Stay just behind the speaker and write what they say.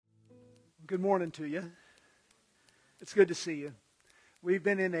Good morning to you. It's good to see you. We've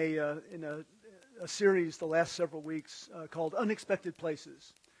been in a series the last several weeks called Unexpected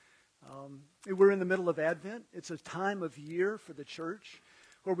Places. We're in the middle of Advent. It's a time of year for the church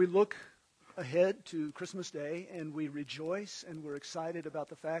where we look ahead to Christmas Day and we rejoice and we're excited about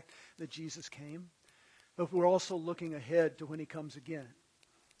the fact that Jesus came. But we're also looking ahead to when he comes again.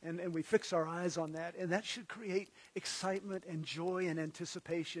 And we fix our eyes on that. And that should create excitement and joy and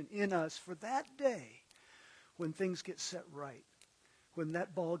anticipation in us for that day when things get set right, when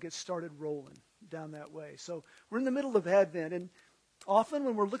that ball gets started rolling down that way. So we're in the middle of Advent. And often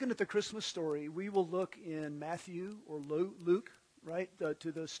when we're looking at the Christmas story, we will look in Matthew or Luke, right,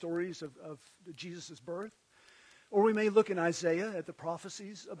 to the stories of Jesus' birth. Or we may look in Isaiah at the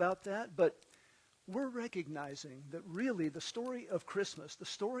prophecies about that. But we're recognizing that really the story of Christmas, the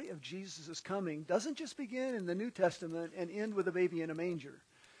story of Jesus' coming, doesn't just begin in the New Testament and end with a baby in a manger.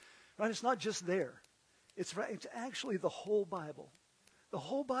 Right? It's not just there. It's actually the whole Bible. The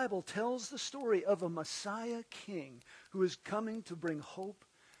whole Bible tells the story of a Messiah king who is coming to bring hope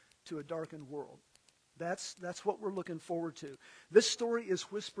to a darkened world. That's what we're looking forward to. This story is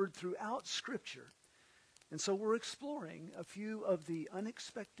whispered throughout Scripture. And so we're exploring a few of the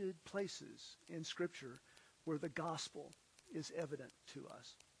unexpected places in Scripture where the gospel is evident to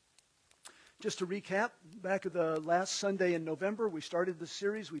us. Just to recap, back at the last Sunday in November, we started the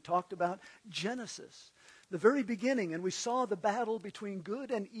series. We talked about Genesis, the very beginning, and we saw the battle between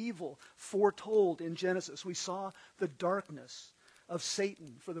good and evil foretold in Genesis. We saw the darkness of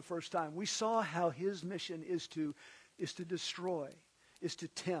Satan for the first time. We saw how his mission is to destroy, is to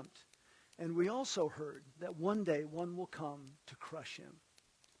tempt. And we also heard that one day one will come to crush him.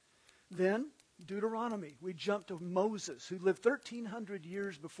 Then, Deuteronomy. We jumped to Moses, who lived 1,300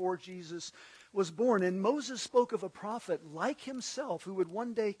 years before Jesus was born. And Moses spoke of a prophet like himself who would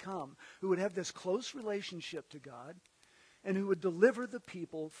one day come, who would have this close relationship to God, and who would deliver the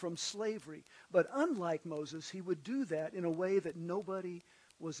people from slavery. But unlike Moses, he would do that in a way that nobody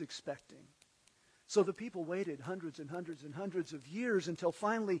was expecting. So the people waited hundreds and hundreds and hundreds of years until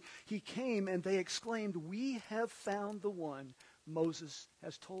finally he came and they exclaimed, "We have found the one Moses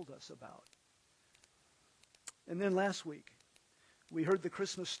has told us about." And then last week, we heard the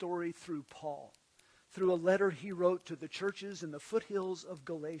Christmas story through Paul, through a letter he wrote to the churches in the foothills of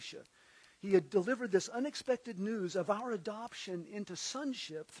Galatia. He had delivered this unexpected news of our adoption into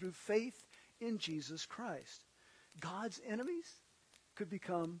sonship through faith in Jesus Christ. God's enemies could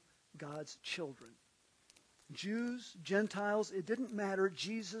become God's children. Jews, Gentiles, it didn't matter.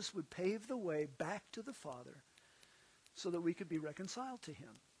 Jesus would pave the way back to the Father so that we could be reconciled to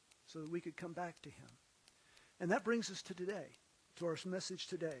him, so that we could come back to him. And that brings us to today, to our message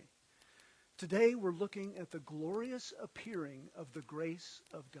today. Today we're looking at the glorious appearing of the grace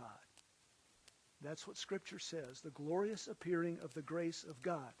of God. That's what Scripture says, the glorious appearing of the grace of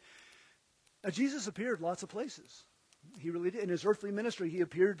God. Now, Jesus appeared lots of places. He really did. In his earthly ministry, he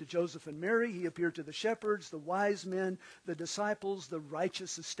appeared to Joseph and Mary. He appeared to the shepherds, the wise men, the disciples, the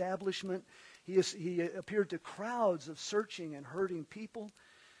righteous establishment. He appeared to crowds of searching and hurting people.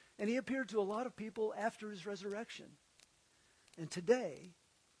 And he appeared to a lot of people after his resurrection. And today,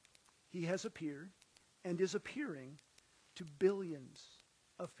 he has appeared and is appearing to billions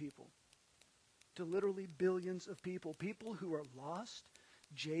of people. To literally billions of people. People who are lost,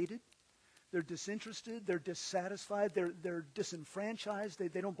 jaded. They're disinterested, they're dissatisfied, they're disenfranchised,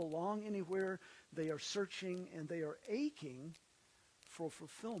 they don't belong anywhere. They are searching and they are aching for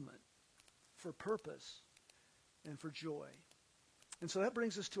fulfillment, for purpose, and for joy. And so that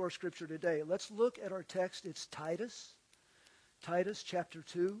brings us to our scripture today. Let's look at our text. It's Titus. Titus chapter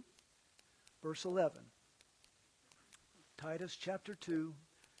 2, verse 11. Titus chapter 2,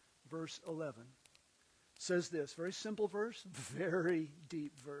 verse 11. Says this, very simple verse, very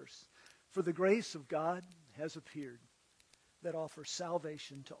deep verse. For the grace of God has appeared that offers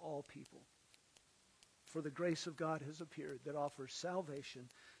salvation to all people. For the grace of God has appeared that offers salvation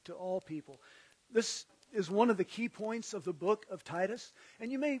to all people. This is one of the key points of the book of Titus.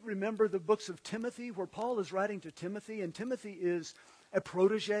 And you may remember the books of Timothy, where Paul is writing to Timothy. And Timothy is a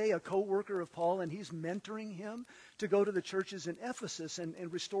protege, a co-worker of Paul, and he's mentoring him to go to the churches in Ephesus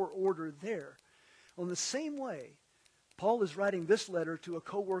and restore order there. Well, in the same way, Paul is writing this letter to a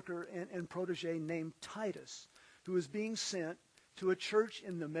co-worker and protege named Titus, who is being sent to a church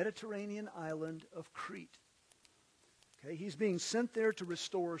in the Mediterranean island of Crete. Okay, he's being sent there to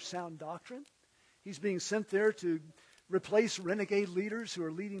restore sound doctrine. He's being sent there to replace renegade leaders who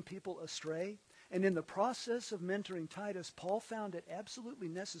are leading people astray. And in the process of mentoring Titus, Paul found it absolutely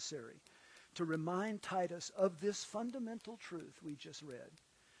necessary to remind Titus of this fundamental truth we just read.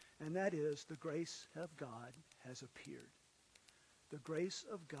 and that is the grace of God has appeared. The grace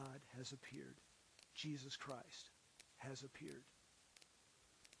of God has appeared. Jesus Christ has appeared.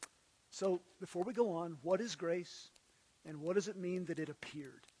 So before we go on, what is grace and what does it mean that it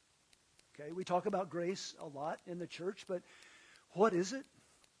appeared? Okay, we talk about grace a lot in the church, but what is it?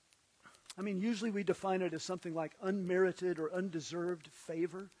 I mean, usually we define it as something like unmerited or undeserved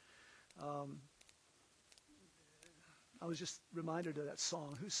favor. I was just reminded of that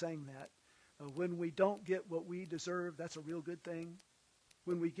song. Who sang that? When we don't get what we deserve, that's a real good thing.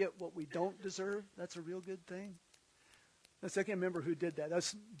 When we get what we don't deserve, that's a real good thing. I can't remember who did that.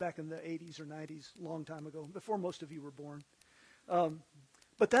 That's back in the 80s or 90s, a long time ago, before most of you were born.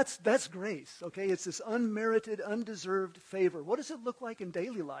 But that's grace, okay? It's this unmerited, undeserved favor. What does it look like in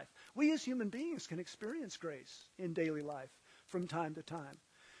daily life? We as human beings can experience grace in daily life from time to time.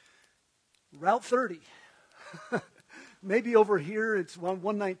 Route 30. Maybe over here it's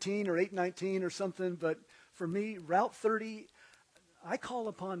 119 or 819 or something, but for me, Route 30, I call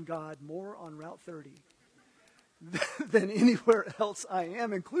upon God more on Route 30 than anywhere else I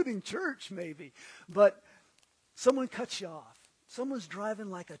am, including church maybe. But someone cuts you off. Someone's driving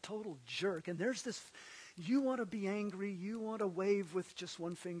like a total jerk, and there's this, you want to be angry, you want to wave with just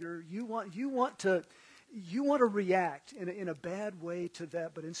one finger, you want to react in a bad way to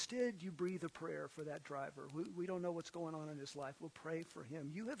that, but instead you breathe a prayer for that driver. We don't know what's going on in his life. We'll pray for him.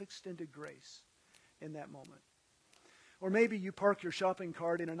 You have extended grace in that moment. Or maybe you park your shopping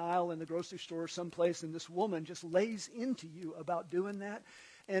cart in an aisle in the grocery store someplace, and this woman just lays into you about doing that,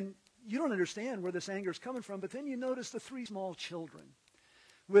 and you don't understand where this anger is coming from, but then you notice the 3 small children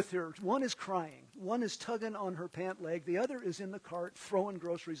with her. One is crying. One is tugging on her pant leg. The other is in the cart throwing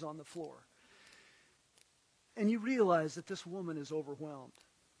groceries on the floor. And you realize that this woman is overwhelmed.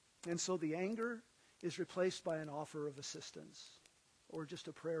 And so the anger is replaced by an offer of assistance or just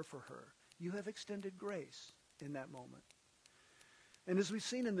a prayer for her. You have extended grace in that moment. And as we've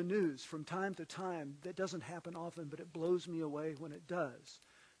seen in the news from time to time, that doesn't happen often, but it blows me away when it does.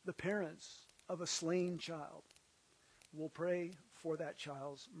 The parents of a slain child will pray for that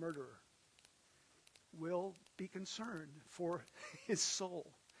child's murderer, will be concerned for his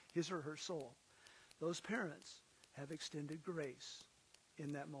soul, his or her soul. Those parents have extended grace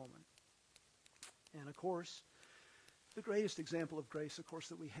in that moment. And of course, the greatest example of grace, of course,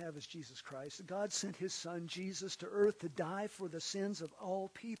 that we have is Jesus Christ. God sent his son, Jesus, to earth to die for the sins of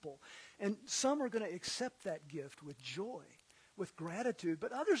all people. And some are going to accept that gift with joy, with gratitude,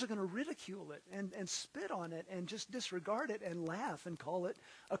 but others are going to ridicule it and spit on it and just disregard it and laugh and call it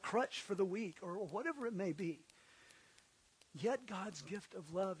a crutch for the weak or whatever it may be. Yet God's gift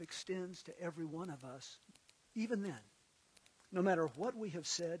of love extends to every one of us, even then. No matter what we have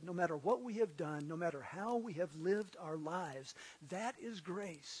said, no matter what we have done, no matter how we have lived our lives, that is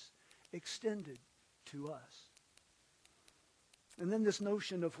grace extended to us. And then this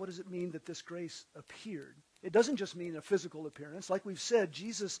notion of what does it mean that this grace appeared? It doesn't just mean a physical appearance. Like we've said,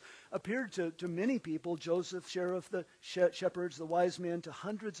 Jesus appeared to many people, Joseph, sheriff, the shepherds, the wise men, to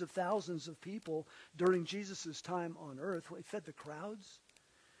hundreds of thousands of people during Jesus' time on earth. He fed the crowds.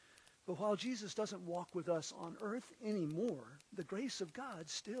 But while Jesus doesn't walk with us on earth anymore, the grace of God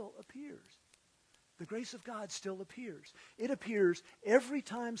still appears. The grace of God still appears. It appears every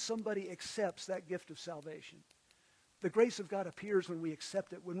time somebody accepts that gift of salvation. The grace of God appears when we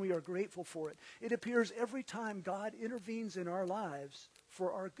accept it, when we are grateful for it. It appears every time God intervenes in our lives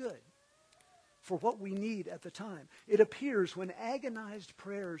for our good, for what we need at the time. It appears when agonized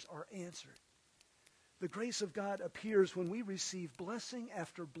prayers are answered. The grace of God appears when we receive blessing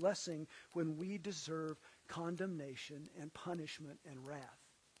after blessing when we deserve condemnation and punishment and wrath.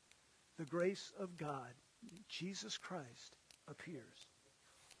 The grace of God, Jesus Christ, appears.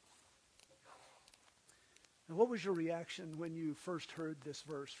 And what was your reaction when you first heard this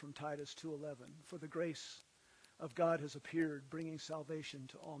verse from Titus 2:11? For the grace of God has appeared, bringing salvation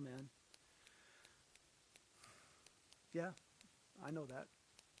to all men. Yeah, I know that.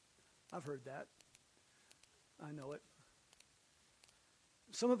 I've heard that. I know it.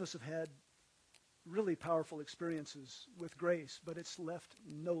 Some of us have had really powerful experiences with grace, but it's left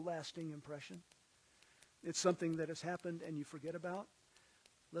no lasting impression. It's something that has happened and you forget about.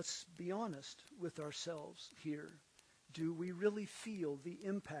 Let's be honest with ourselves here. Do we really feel the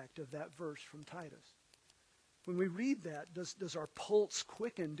impact of that verse from Titus? When we read that, does our pulse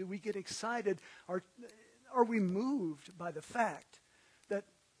quicken? Do we get excited? Are we moved by the fact that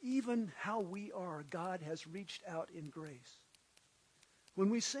even how we are, God has reached out in grace? When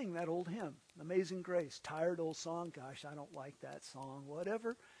we sing that old hymn, Amazing Grace, tired old song, gosh, I don't like that song,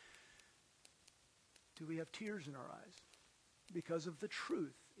 whatever. Do we have tears in our eyes because of the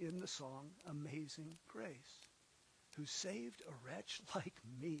truth in the song Amazing Grace, who saved a wretch like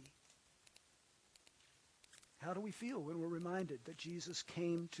me. How do we feel when we're reminded that Jesus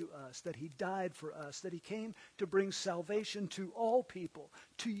came to us, that he died for us, that he came to bring salvation to all people,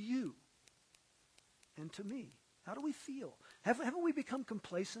 to you and to me? How do we feel? Haven't we become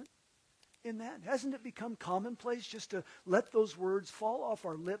complacent in that? Hasn't it become commonplace just to let those words fall off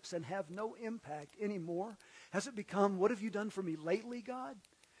our lips and have no impact anymore? Has it become, what have you done for me lately, God?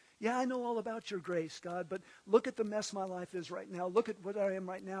 Yeah, I know all about your grace, God, but look at the mess my life is right now. Look at what I am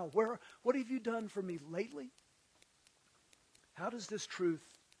right now. What have you done for me lately? How does this truth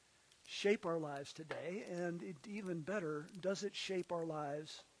shape our lives today? And even better, does it shape our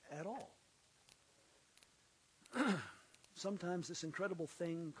lives at all? Sometimes this incredible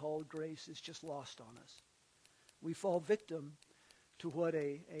thing called grace is just lost on us. We fall victim to what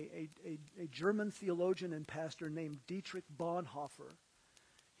a German theologian and pastor named Dietrich Bonhoeffer,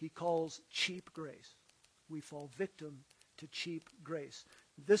 he calls cheap grace. We fall victim to cheap grace.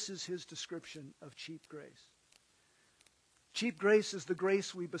 This is his description of cheap grace. Cheap grace is the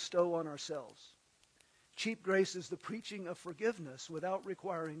grace we bestow on ourselves. Cheap grace is the preaching of forgiveness without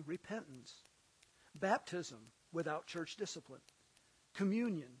requiring repentance. Baptism without church discipline.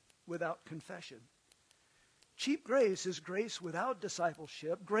 Communion without confession. Cheap grace is grace without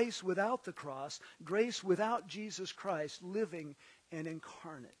discipleship, grace without the cross, grace without Jesus Christ living and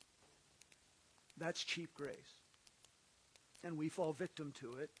incarnate. That's cheap grace. And we fall victim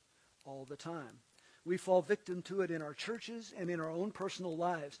to it all the time. We fall victim to it in our churches and in our own personal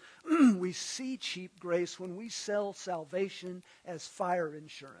lives. We see cheap grace when we sell salvation as fire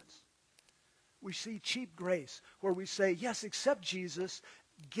insurance. We see cheap grace where we say, yes, accept Jesus,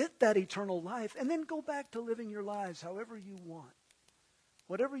 get that eternal life, and then go back to living your lives however you want.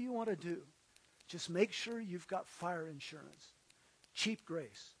 Whatever you want to do, just make sure you've got fire insurance. Cheap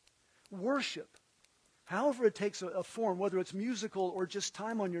grace. Worship. However it takes a form, whether it's musical or just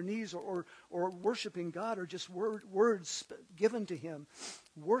time on your knees or worshiping God or just words given to him.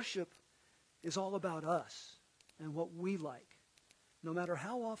 Worship is all about us and what we like. No matter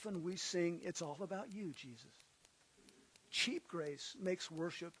how often we sing, it's all about you, Jesus. Cheap grace makes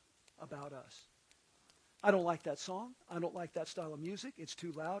worship about us. I don't like that song. I don't like that style of music. It's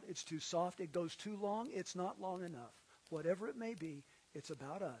too loud. It's too soft. It goes too long. It's not long enough. Whatever it may be, it's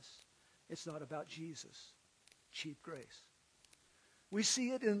about us. It's not about Jesus. Cheap grace. We see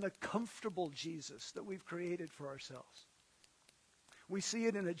it in the comfortable Jesus that we've created for ourselves. We see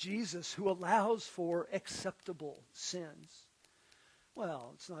it in a Jesus who allows for acceptable sins.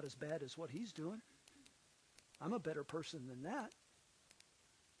 Well, it's not as bad as what he's doing. I'm a better person than that.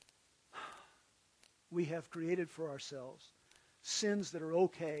 We have created for ourselves sins that are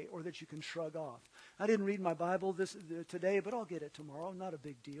okay or that you can shrug off. I didn't read my Bible today, but I'll get it tomorrow. Not a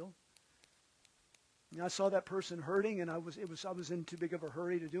big deal. I saw that person hurting, and I was in too big of a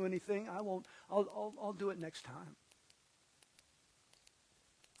hurry to do anything. I'll do it next time.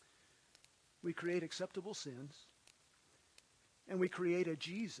 We create acceptable sins, and we create a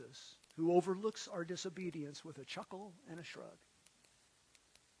Jesus who overlooks our disobedience with a chuckle and a shrug.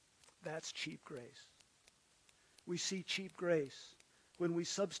 That's cheap grace. We see cheap grace when we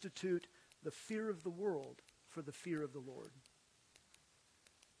substitute the fear of the world for the fear of the Lord.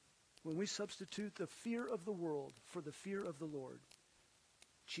 When we substitute the fear of the world for the fear of the Lord,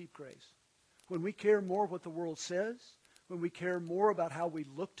 cheap grace. When we care more what the world says, when we care more about how we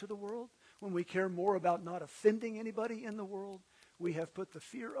look to the world, when we care more about not offending anybody in the world, we have put the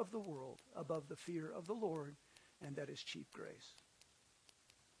fear of the world above the fear of the Lord, and that is cheap grace.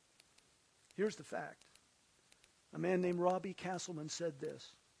 Here's the fact. A man named Robbie Castleman said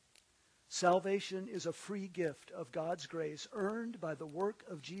this: salvation is a free gift of God's grace earned by the work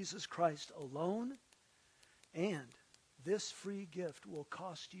of Jesus Christ alone, and this free gift will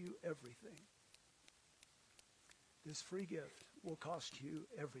cost you everything. This free gift will cost you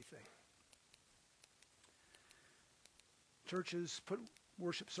everything. Churches put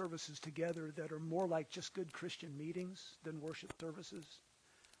worship services together that are more like just good Christian meetings than worship services.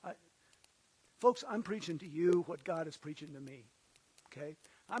 Folks, I'm preaching to you what God is preaching to me. Okay?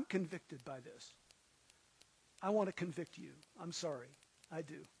 I'm convicted by this. I want to convict you. I'm sorry. I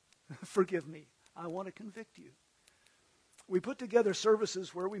do. Forgive me. I want to convict you. We put together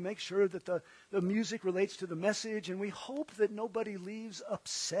services where we make sure that the music relates to the message, and we hope that nobody leaves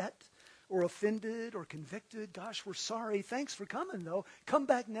upset or offended or convicted. Gosh, we're sorry. Thanks for coming, though. Come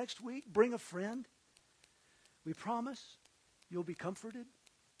back next week. Bring a friend. We promise you'll be comforted,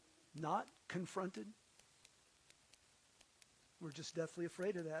 not confronted. We're just deathly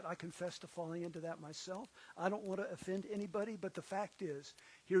afraid of that. I confess to falling into that myself. I don't want to offend anybody, but the fact is,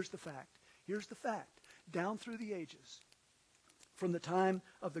 here's the fact. Here's the fact. Down through the ages, from the time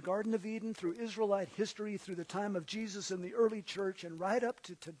of the Garden of Eden, through Israelite history, through the time of Jesus in the early church, and right up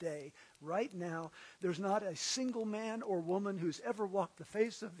to today, right now, there's not a single man or woman who's ever walked the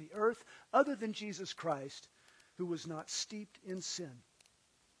face of the earth other than Jesus Christ who was not steeped in sin.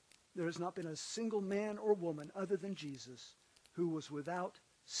 There has not been a single man or woman other than Jesus who was without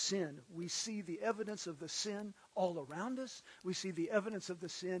sin. We see the evidence of the sin all around us. We see the evidence of the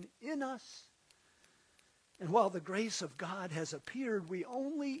sin in us. And while the grace of God has appeared, we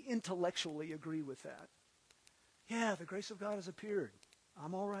only intellectually agree with that. Yeah, the grace of God has appeared.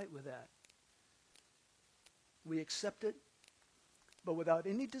 I'm all right with that. We accept it, but without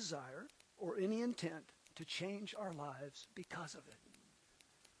any desire or any intent to change our lives because of it.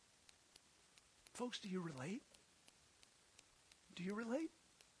 Folks, do you relate? Do you relate?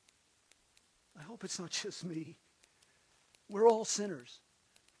 I hope it's not just me. We're all sinners.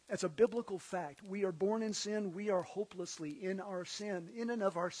 That's a biblical fact. We are born in sin. We are hopelessly in our sin. In and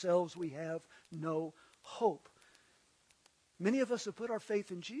of ourselves, we have no hope. Many of us have put our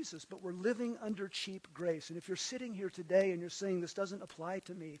faith in Jesus, but we're living under cheap grace. And if you're sitting here today and you're saying, this doesn't apply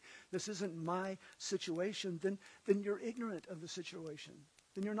to me, this isn't my situation, then you're ignorant of the situation.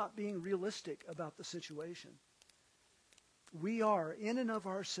 Then you're not being realistic about the situation. We are, in and of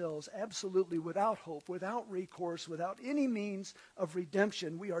ourselves, absolutely without hope, without recourse, without any means of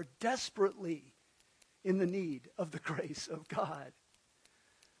redemption. We are desperately in the need of the grace of God.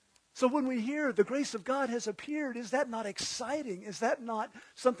 So when we hear the grace of God has appeared, is that not exciting? Is that not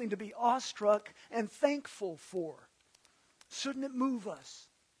something to be awestruck and thankful for? Shouldn't it move us?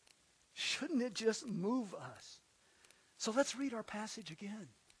 Shouldn't it just move us? So let's read our passage again.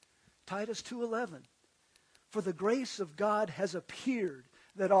 Titus 2:11. For the grace of God has appeared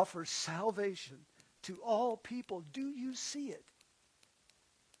that offers salvation to all people. Do you see it?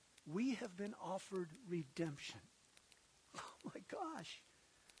 We have been offered redemption. Oh my gosh.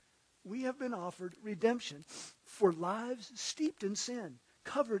 We have been offered redemption for lives steeped in sin,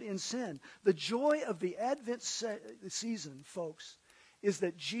 covered in sin. The joy of the Advent season, folks, is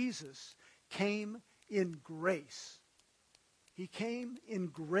that Jesus came in grace. He came in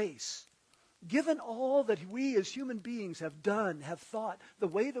grace. Given all that we as human beings have done, have thought, the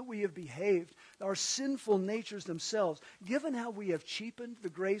way that we have behaved, our sinful natures themselves, given how we have cheapened the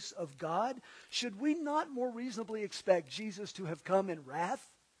grace of God, should we not more reasonably expect Jesus to have come in wrath,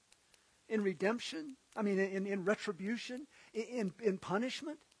 in redemption, in retribution, in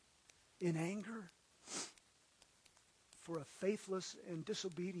punishment, in anger for a faithless and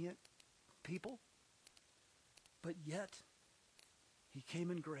disobedient people? But yet, he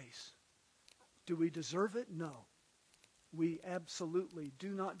came in grace. Do we deserve it? No. We absolutely do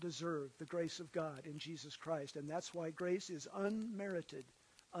not deserve the grace of God in Jesus Christ. And that's why grace is unmerited,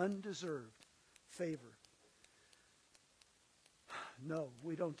 undeserved favor. No,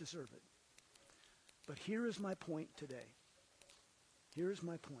 we don't deserve it. But here is my point today. Here is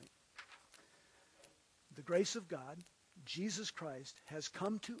my point. The grace of God, Jesus Christ, has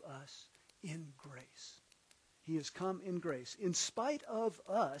come to us in grace. He has come in grace. In spite of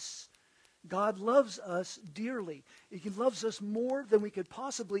us, God loves us dearly. He loves us more than we could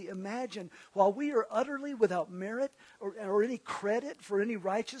possibly imagine. While we are utterly without merit or any credit for any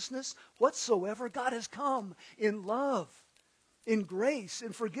righteousness whatsoever, God has come in love, in grace,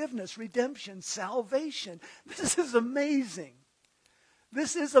 in forgiveness, redemption, salvation. This is amazing.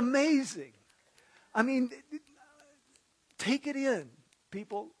 This is amazing. Take it in,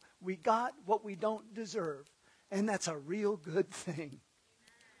 people. We got what we don't deserve, and that's a real good thing.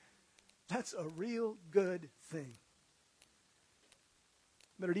 That's a real good thing.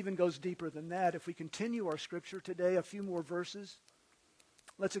 But it even goes deeper than that. If we continue our scripture today, a few more verses,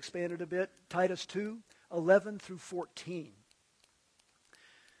 let's expand it a bit. Titus 2:11 through 14. It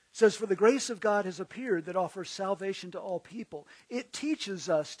says, for the grace of God has appeared that offers salvation to all people. It teaches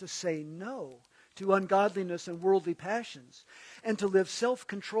us to say no to ungodliness and worldly passions, and to live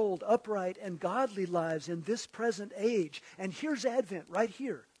self-controlled, upright, and godly lives in this present age. And here's Advent right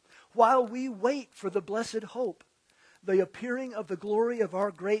here. While we wait for the blessed hope, the appearing of the glory of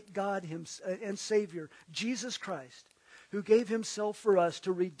our great God and Savior, Jesus Christ, who gave himself for us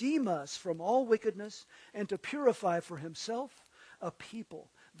to redeem us from all wickedness and to purify for himself a people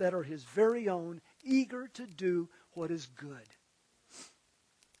that are his very own, eager to do what is good.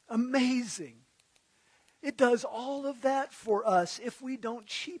 Amazing. It does all of that for us if we don't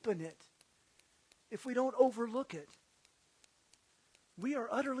cheapen it, if we don't overlook it. We are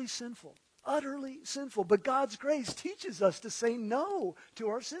utterly sinful. utterly sinful. But God's grace teaches us to say no to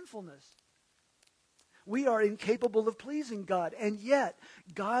our sinfulness. We are incapable of pleasing God, and yet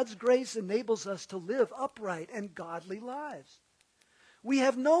God's grace enables us to live upright and godly lives. We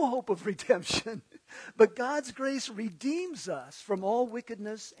have no hope of redemption, but God's grace redeems us from all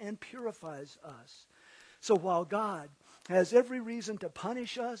wickedness and purifies us. So while God has every reason to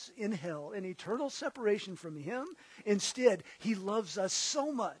punish us in hell in eternal separation from Him, instead, He loves us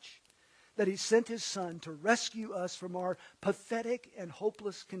so much that He sent His Son to rescue us from our pathetic and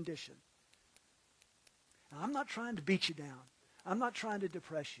hopeless condition. Now, I'm not trying to beat you down. I'm not trying to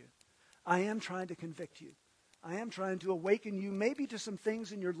depress you. I am trying to convict you. I am trying to awaken you maybe to some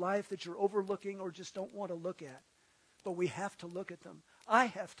things in your life that you're overlooking or just don't want to look at. But we have to look at them. I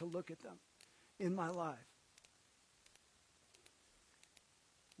have to look at them in my life.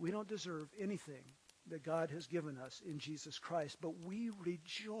 We don't deserve anything that God has given us in Jesus Christ, but we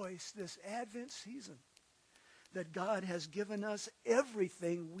rejoice this Advent season that God has given us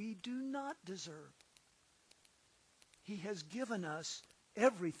everything we do not deserve. He has given us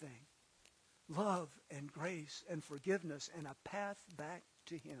everything. Love and grace and forgiveness and a path back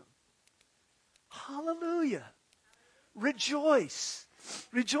to Him. Hallelujah. Rejoice.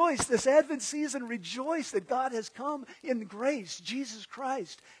 Rejoice. This Advent season, rejoice that God has come in grace. Jesus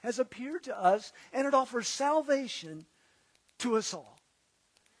Christ has appeared to us, and it offers salvation to us all.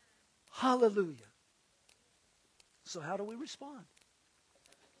 Hallelujah. So how do we respond?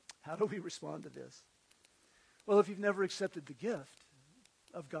 How do we respond to this? Well, if you've never accepted the gift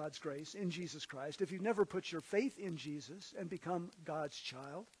of God's grace in Jesus Christ, if you've never put your faith in Jesus and become God's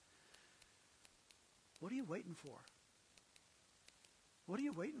child, what are you waiting for? What are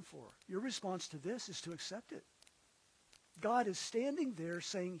you waiting for? Your response to this is to accept it. God is standing there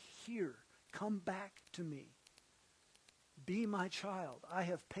saying, "Here, come back to me. Be my child. I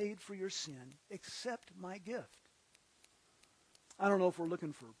have paid for your sin. Accept my gift." I don't know if we're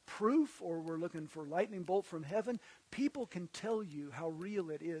looking for proof or we're looking for lightning bolt from heaven. People can tell you how real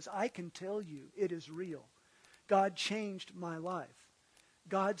it is. I can tell you it is real. God changed my life.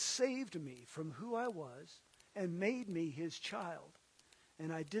 God saved me from who I was and made me His child.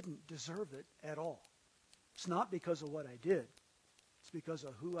 And I didn't deserve it at all. It's not because of what I did. It's because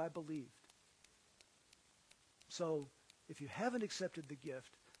of who I believed. So if you haven't accepted the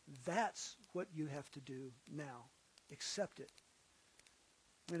gift, that's what you have to do now. Accept it.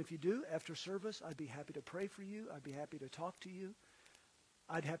 And if you do, after service, I'd be happy to pray for you. I'd be happy to talk to you.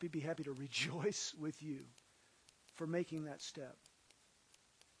 I'd be happy to rejoice with you for making that step.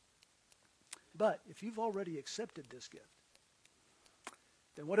 But if you've already accepted this gift,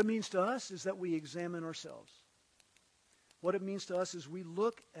 then what it means to us is that we examine ourselves. What it means to us is we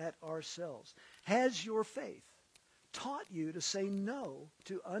look at ourselves. Has your faith taught you to say no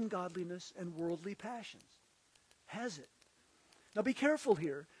to ungodliness and worldly passions? Has it? Now be careful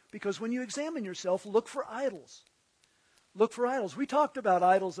here, because when you examine yourself, look for idols. Look for idols. We talked about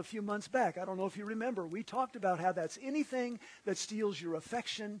idols a few months back. I don't know if you remember. We talked about how that's anything that steals your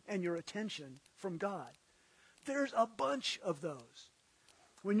affection and your attention from God. There's a bunch of those.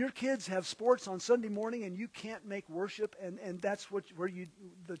 When your kids have sports on Sunday morning and you can't make worship, and that's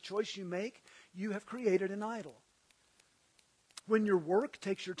the choice you make, you have created an idol. When your work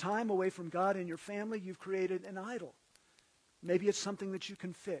takes your time away from God and your family, you've created an idol. Maybe it's something that you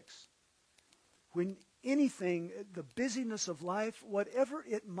can fix. When anything, the busyness of life, whatever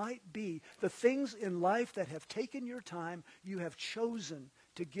it might be, the things in life that have taken your time, you have chosen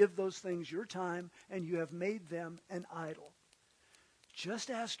to give those things your time, and you have made them an idol. Just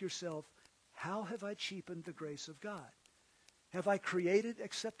ask yourself, how have I cheapened the grace of God? Have I created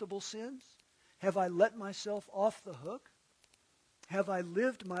acceptable sins? Have I let myself off the hook? Have I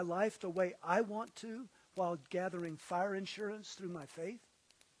lived my life the way I want to while gathering fire insurance through my faith?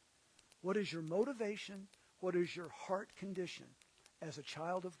 What is your motivation? What is your heart condition as a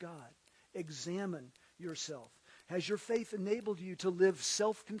child of God? Examine yourself. Has your faith enabled you to live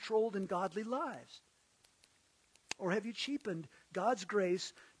self-controlled and godly lives? Or have you cheapened God's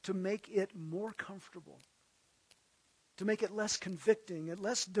grace to make it more comfortable, to make it less convicting and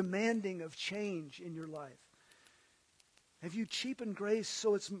less demanding of change in your life? Have you cheapened grace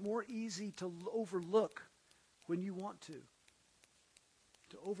so it's more easy to overlook when you want to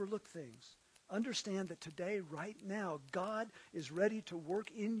overlook things? Understand that today, right now, God is ready to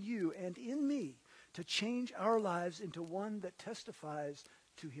work in you and in me to change our lives into one that testifies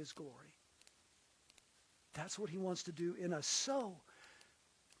to His glory. That's what He wants to do in us. So,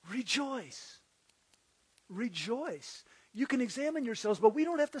 rejoice. Rejoice. You can examine yourselves, but we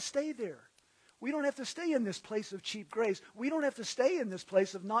don't have to stay there. We don't have to stay in this place of cheap grace. We don't have to stay in this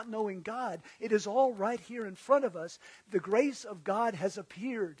place of not knowing God. It is all right here in front of us. The grace of God has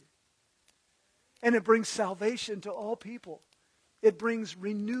appeared. And it brings salvation to all people. It brings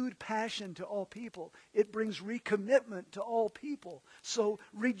renewed passion to all people. It brings recommitment to all people. So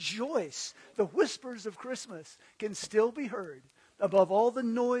rejoice. The whispers of Christmas can still be heard. Above all the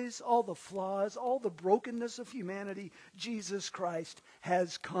noise, all the flaws, all the brokenness of humanity, Jesus Christ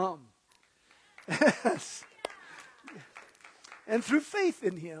has come. Yes. And through faith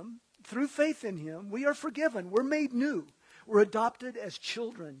in him, we are forgiven. We're made new. We're adopted as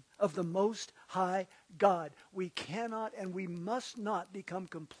children of the Most High God. We cannot and we must not become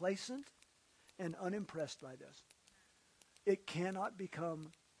complacent and unimpressed by this. It cannot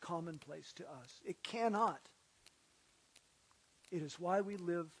become commonplace to us. It cannot. It is why we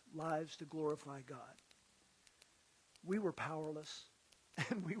live lives to glorify God. We were powerless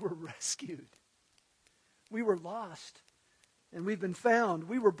and we were rescued. We were lost and we've been found.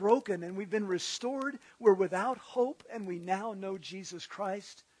 We were broken and we've been restored. We're without hope and we now know Jesus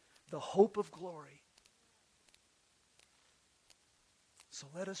Christ, the hope of glory. So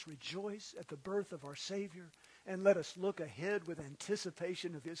let us rejoice at the birth of our Savior and let us look ahead with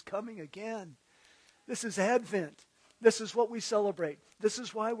anticipation of his coming again. This is Advent. This is what we celebrate. This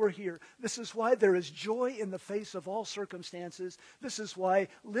is why we're here. This is why there is joy in the face of all circumstances. This is why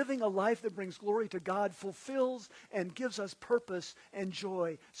living a life that brings glory to God fulfills and gives us purpose and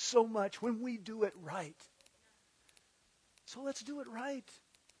joy so much when we do it right. So let's do it right.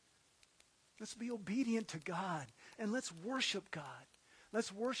 Let's be obedient to God and let's worship God.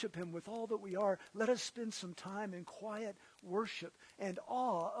 Let's worship him with all that we are. Let us spend some time in quiet worship and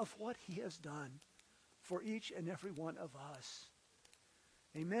awe of what he has done for each and every one of us.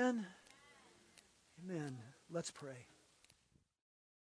 Amen. Amen. Let's pray.